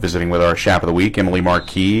Visiting with our Chap of the Week, Emily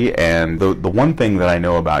Marquis, and the one thing that I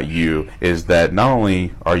know about you is that not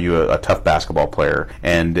only are you a tough basketball player,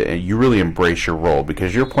 and you really embrace your role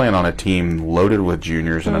because you're playing on a team loaded with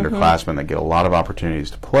juniors and underclassmen that get a lot of opportunities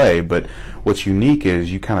to play, but what's unique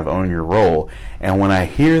is you kind of own your role. And when I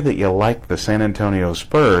hear that you like the San Antonio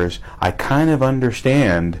Spurs, I kind of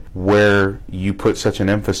understand where you put such an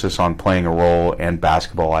emphasis on playing a role and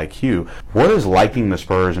basketball IQ. What has liking the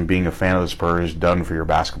Spurs and being a fan of the Spurs done for your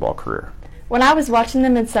basketball career? When I was watching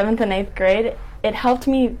them in 7th and 8th grade, it helped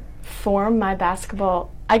me form my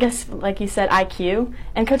basketball, I guess, like you said, IQ.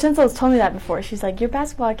 And Coach Insel has told me that before. She's like, your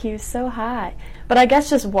basketball IQ is so high. But I guess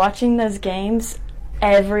just watching those games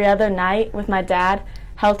every other night with my dad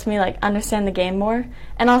helped me understand the game more,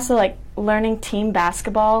 and also learning team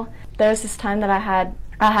basketball. There was this time that I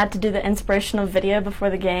had to do the inspirational video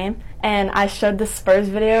before the game, and I showed the Spurs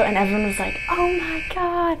video, and everyone was like, "Oh my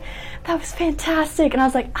God, that was fantastic!" And I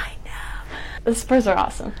was like, "I know, the Spurs are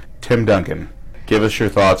awesome." Tim Duncan, give us your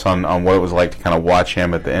thoughts on what it was like to kind of watch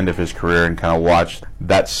him at the end of his career and kind of watch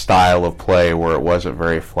that style of play where it wasn't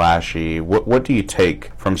very flashy. What do you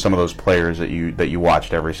take from some of those players that you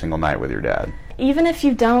watched every single night with your dad? Even if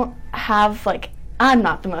you don't have, I'm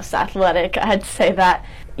not the most athletic, I'd say that.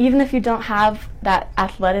 Even if you don't have that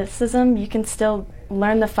athleticism, you can still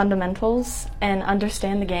learn the fundamentals and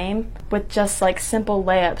understand the game with just simple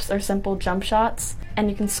layups or simple jump shots, and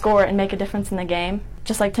you can score and make a difference in the game,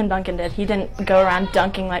 just like Tim Duncan did. He didn't go around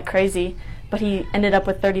dunking like crazy, but he ended up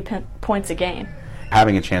with 30 points a game.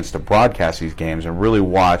 Having a chance to broadcast these games and really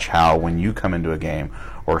watch how when you come into a game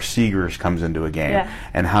or Seegers comes into a game,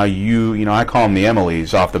 and how I call them the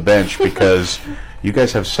Emilys off the bench because you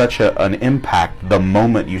guys have such an impact the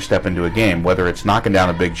moment you step into a game, whether it's knocking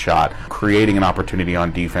down a big shot, creating an opportunity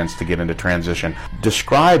on defense to get into transition.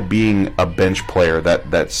 Describe being a bench player, that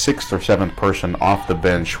 6th or 7th person off the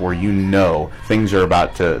bench where things are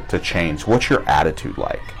about to change. What's your attitude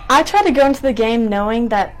like? I try to go into the game knowing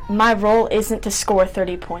that my role isn't to score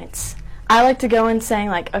 30 points. I like to go in saying,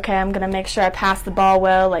 okay, I'm going to make sure I pass the ball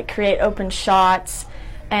well, create open shots,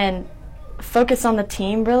 and focus on the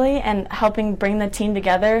team, really, and helping bring the team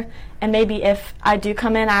together. And maybe if I do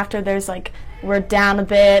come in after there's, we're down a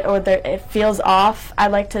bit or it feels off, I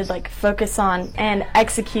like to, focus on and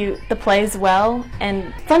execute the plays well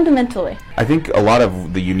and fundamentally. I think a lot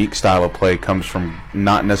of the unique style of play comes from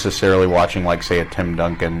not necessarily watching, say, a Tim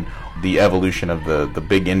Duncan, the evolution of the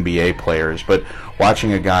big NBA players, but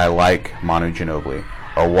watching a guy like Manu Ginobili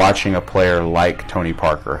or watching a player like Tony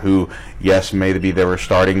Parker, who, yes, maybe they were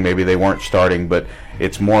starting, maybe they weren't starting, but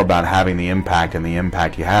it's more about having the impact and the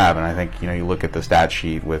impact you have. And I think, you look at the stat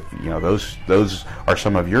sheet with, those are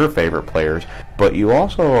some of your favorite players, but you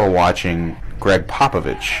also are watching Greg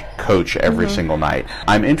Popovich coach every single night.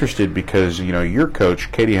 I'm interested because, your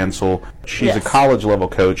coach, Katie Hensel, she's a college-level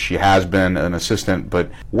coach. She has been an assistant,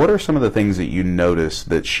 but what are some of the things that you notice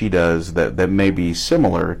that she does that may be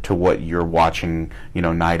similar to what you're watching,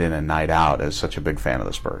 night in and night out as such a big fan of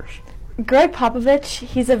the Spurs? Greg Popovich,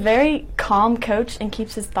 he's a very calm coach and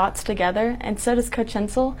keeps his thoughts together, and so does Coach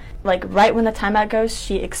Hensel. Right when the timeout goes,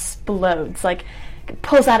 she explodes,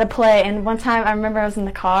 pulls out a play. And one time I remember I was in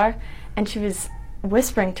the car, and she was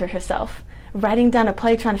whispering to herself, writing down a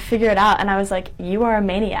play, trying to figure it out, and I was like, you are a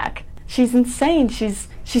maniac. She's insane. She's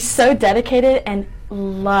so dedicated and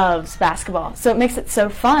loves basketball. So it makes it so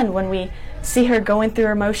fun when we see her going through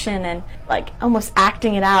her motion and almost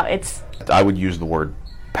acting it out. I would use the word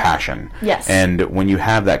passion. Yes. And when you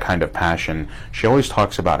have that kind of passion, she always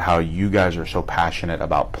talks about how you guys are so passionate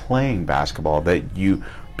about playing basketball that you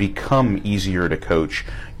become easier to coach.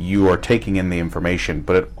 You are taking in the information,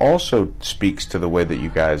 but it also speaks to the way that you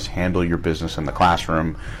guys handle your business in the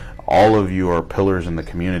classroom. All of you are pillars in the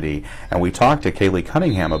community, and we talked to Kaylee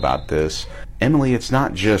Cunningham about this. Emily, it's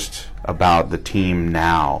not just about the team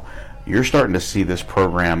now. You're starting to see this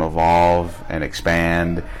program evolve and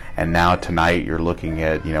expand, and now tonight you're looking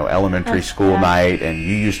at, elementary school night, and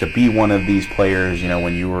you used to be one of these players,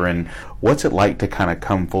 when you were in. What's it like to kind of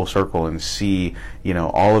come full circle and see,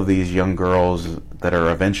 all of these young girls that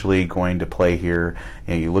are eventually going to play here,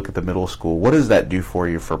 and you look at the middle school. What does that do for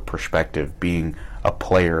you for perspective, being a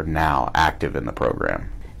player now active in the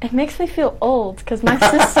program? It makes me feel old because my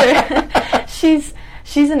sister,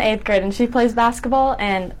 she's in 8th grade and she plays basketball,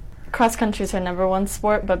 and cross country is her number one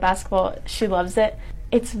sport, but basketball, she loves it.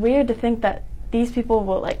 It's weird to think that these people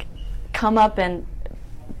will come up and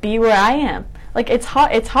be where I am. It's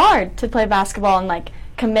hard to play basketball and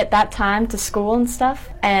commit that time to school and stuff,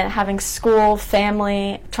 and having school,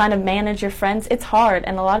 family, trying to manage your friends. It's hard,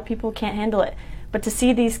 and a lot of people can't handle it. But to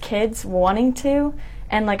see these kids wanting to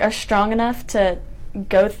and are strong enough to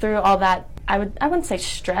go through all that, I wouldn't say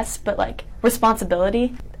stress, but like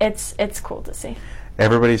responsibility, it's cool to see.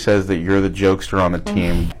 Everybody says that you're the jokester on the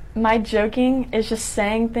team. My joking is just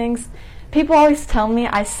saying things. People always tell me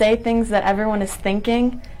I say things that everyone is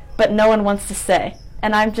thinking, but no one wants to say.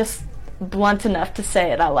 And I'm just blunt enough to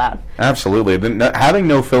say it out loud. Absolutely. Having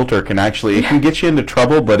no filter can get you into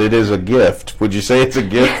trouble, but it is a gift. Would you say it's a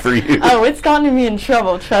gift for you? Oh, it's gotten me in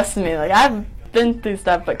trouble, trust me. Like, I've been through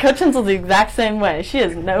stuff, but Coach Hensel's the exact same way. She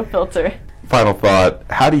has no filter. Final thought,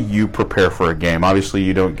 how do you prepare for a game? Obviously,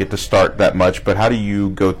 you don't get to start that much, but how do you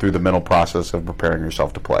go through the mental process of preparing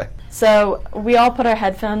yourself to play? So we all put our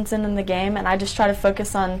headphones in the game, and I just try to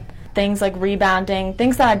focus on things like rebounding,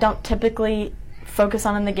 things that I don't typically focus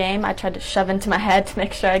on in the game. I try to shove into my head to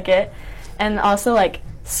make sure I get. And also, like,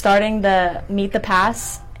 starting the meet the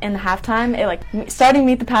pass in the halftime, starting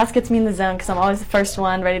meet the pass gets me in the zone because I'm always the first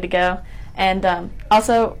one ready to go. And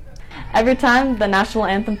also, every time the national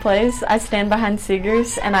anthem plays, I stand behind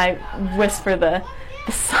Seegers and I whisper the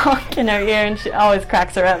song in her ear, and she always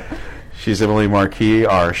cracks her up. She's Emily Marquis,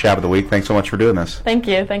 our Shab of the Week. Thanks so much for doing this. Thank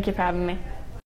you. Thank you for having me.